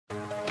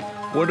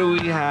what do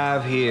we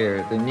have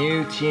here? The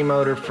new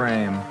Tmotor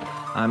frame.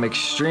 I'm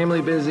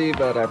extremely busy,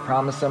 but I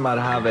promised them I'd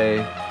have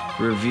a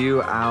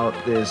review out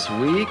this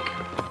week.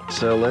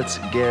 So let's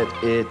get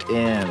it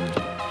in.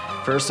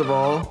 First of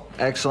all,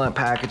 excellent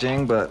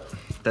packaging, but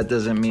that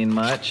doesn't mean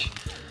much.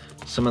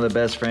 Some of the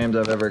best frames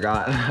I've ever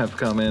gotten have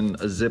come in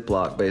a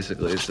Ziploc,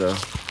 basically, so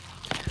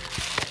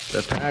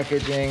the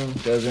packaging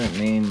doesn't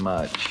mean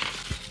much.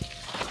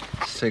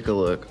 Let's take a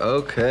look.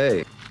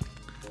 Okay.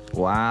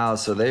 Wow,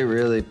 so they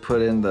really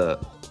put in the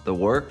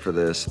work for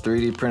this.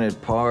 3D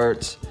printed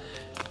parts,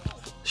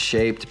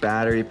 shaped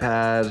battery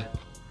pad.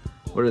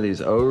 What are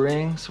these,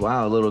 O-rings?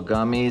 Wow, little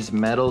gummies,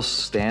 metal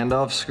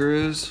standoff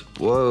screws.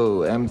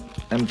 Whoa,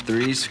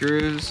 M3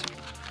 screws.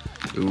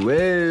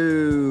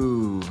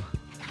 Whoa,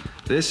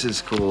 this is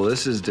cool,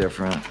 this is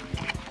different.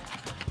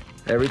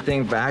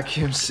 Everything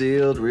vacuum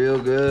sealed, real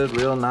good,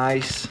 real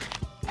nice.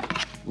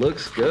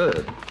 Looks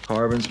good.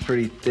 Carbon's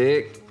pretty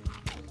thick.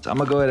 So I'm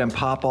gonna go ahead and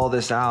pop all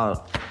this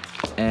out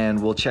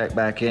and we'll check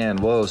back in.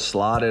 Whoa,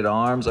 slotted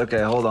arms.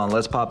 Okay, hold on,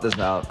 let's pop this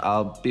out.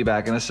 I'll be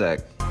back in a sec.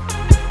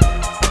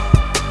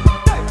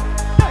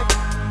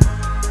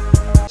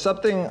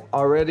 Something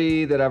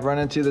already that I've run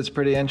into that's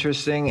pretty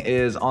interesting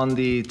is on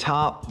the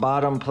top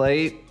bottom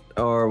plate,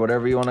 or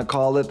whatever you want to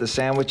call it, the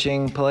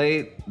sandwiching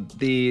plate,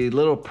 the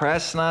little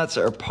press nuts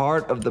are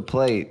part of the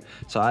plate.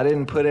 So I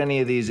didn't put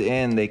any of these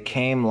in, they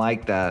came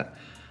like that.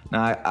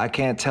 Now I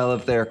can't tell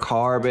if they're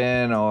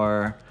carbon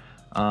or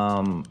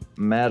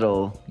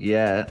metal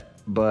yet,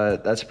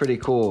 but that's pretty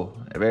cool.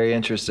 Very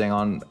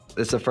interesting.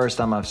 It's the first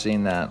time I've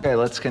seen that. Okay,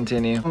 let's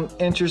continue. Some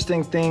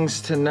interesting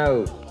things to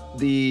note.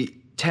 The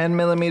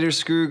 10mm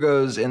screw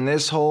goes in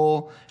this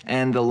hole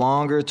and the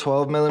longer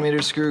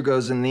 12mm screw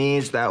goes in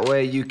these. That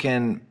way you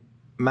can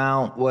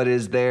mount what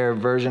is their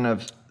version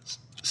of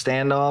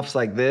standoffs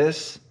like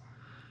this.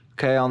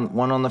 Okay,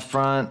 one on the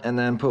front and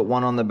then put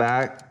one on the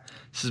back.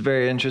 This is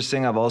very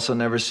interesting. I've also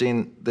never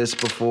seen this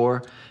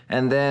before.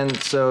 And then,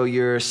 so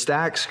your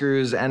stack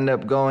screws end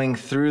up going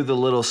through the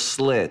little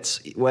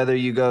slits, whether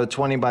you go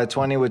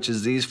 20x20, which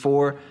is these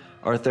four,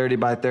 or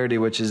 30x30,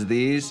 which is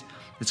these.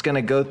 It's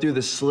gonna go through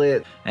the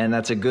slit, and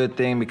that's a good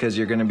thing because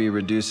you're gonna be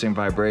reducing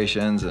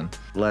vibrations and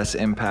less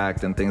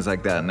impact and things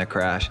like that in the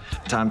crash.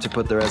 Time to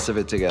put the rest of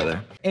it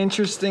together.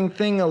 Interesting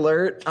thing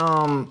alert.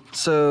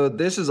 So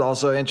this is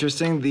also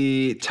interesting.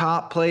 The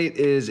top plate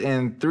is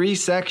in 3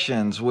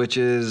 sections, which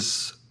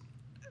is,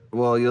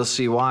 well, you'll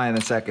see why in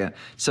a second.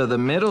 So the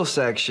middle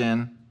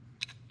section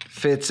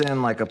fits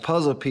in like a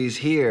puzzle piece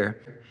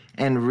here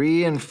and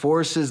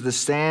reinforces the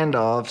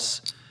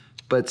standoffs.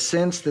 But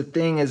since the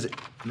thing is,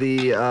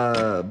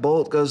 the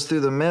bolt goes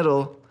through the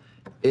middle,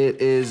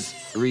 it is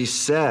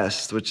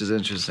recessed, which is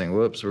interesting.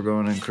 Whoops, we're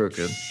going in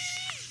crooked.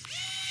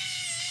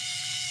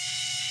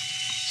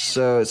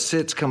 So it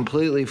sits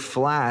completely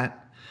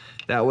flat.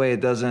 That way it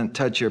doesn't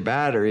touch your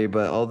battery,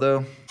 but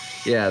although,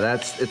 yeah,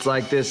 it's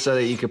like this so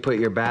that you could put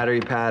your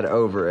battery pad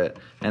over it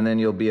and then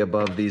you'll be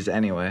above these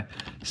anyway.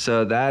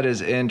 So that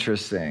is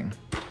interesting.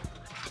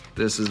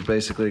 This is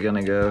basically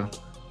gonna go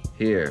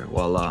here,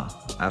 voila,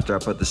 after I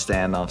put the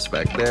standoffs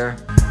back there.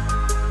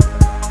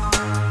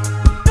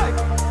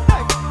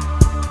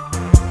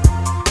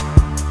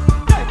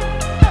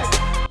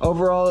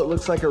 Overall, it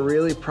looks like a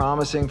really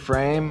promising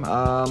frame.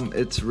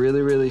 It's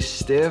really, really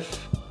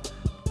stiff.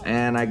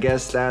 And I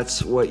guess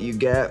that's what you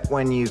get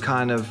when you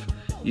kind of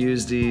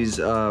use these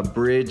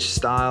bridge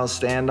style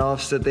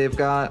standoffs that they've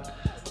got.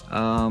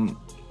 I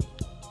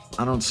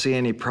don't see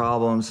any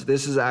problems.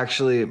 This is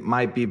actually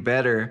might be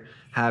better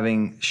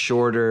having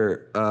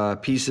shorter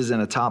pieces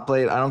in a top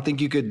plate. I don't think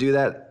you could do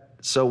that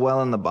so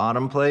well in the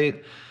bottom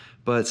plate,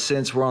 but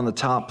since we're on the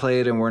top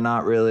plate and we're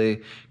not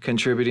really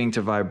contributing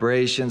to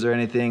vibrations or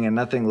anything and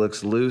nothing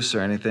looks loose or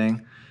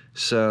anything,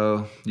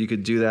 so you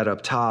could do that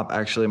up top,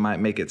 actually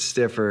might make it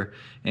stiffer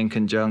in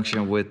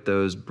conjunction with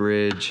those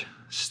bridge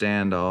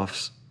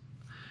standoffs.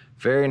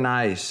 Very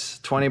nice,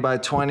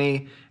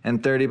 20x20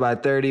 and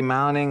 30x30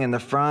 mounting in the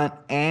front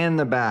and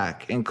the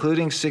back,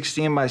 including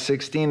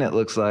 16x16 it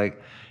looks like.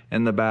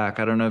 In the back,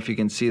 I don't know if you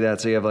can see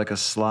that, so you have like a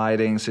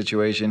sliding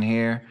situation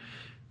here,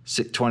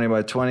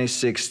 20x20,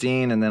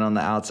 16, and then on the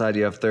outside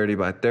you have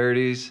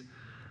 30x30s.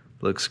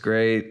 Looks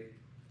great.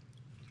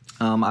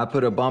 I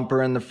put a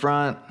bumper in the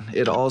front.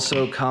 It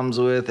also comes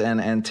with an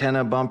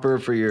antenna bumper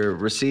for your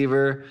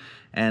receiver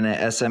and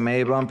an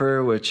SMA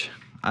bumper, which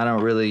I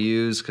don't really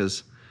use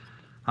because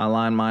I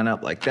line mine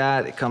up like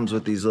that. It comes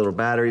with these little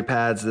battery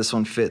pads. This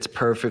one fits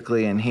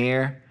perfectly in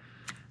here,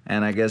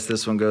 and I guess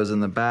this one goes in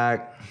the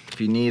back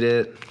if you need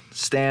it.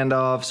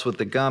 Standoffs with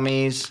the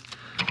gummies.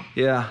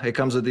 Yeah, it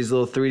comes with these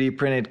little 3D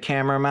printed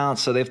camera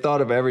mounts, so they've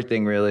thought of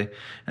everything really.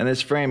 And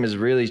this frame is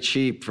really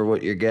cheap for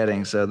what you're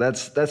getting, so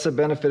that's a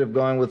benefit of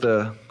going with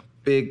a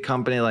big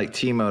company like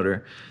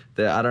Tmotor.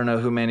 That I don't know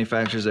who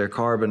manufactures their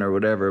carbon or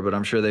whatever, but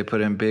I'm sure they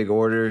put in big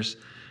orders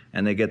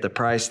and they get the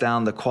price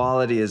down. The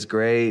quality is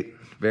great,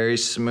 very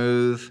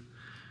smooth,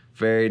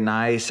 very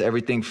nice.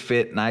 Everything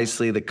fit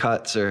nicely. The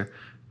cuts are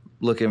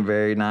looking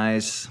very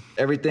nice.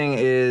 Everything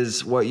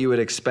is what you would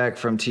expect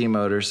from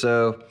Tmotor.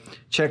 So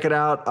check it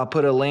out. I'll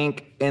put a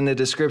link in the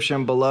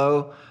description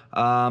below.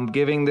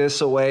 Giving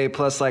this away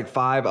plus like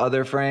 5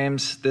 other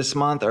frames this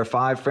month, or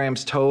 5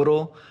 frames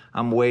total.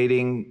 I'm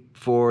waiting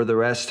for the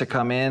rest to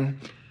come in.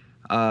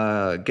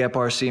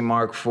 GEP-RC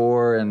Mark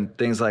IV and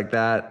things like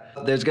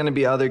that. There's gonna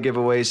be other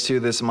giveaways too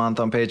this month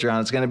on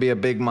Patreon. It's gonna be a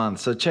big month,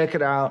 so check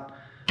it out.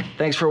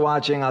 Thanks for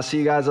watching. I'll see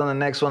you guys on the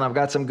next one. I've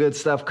got some good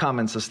stuff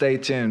coming, so stay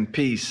tuned.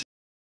 Peace.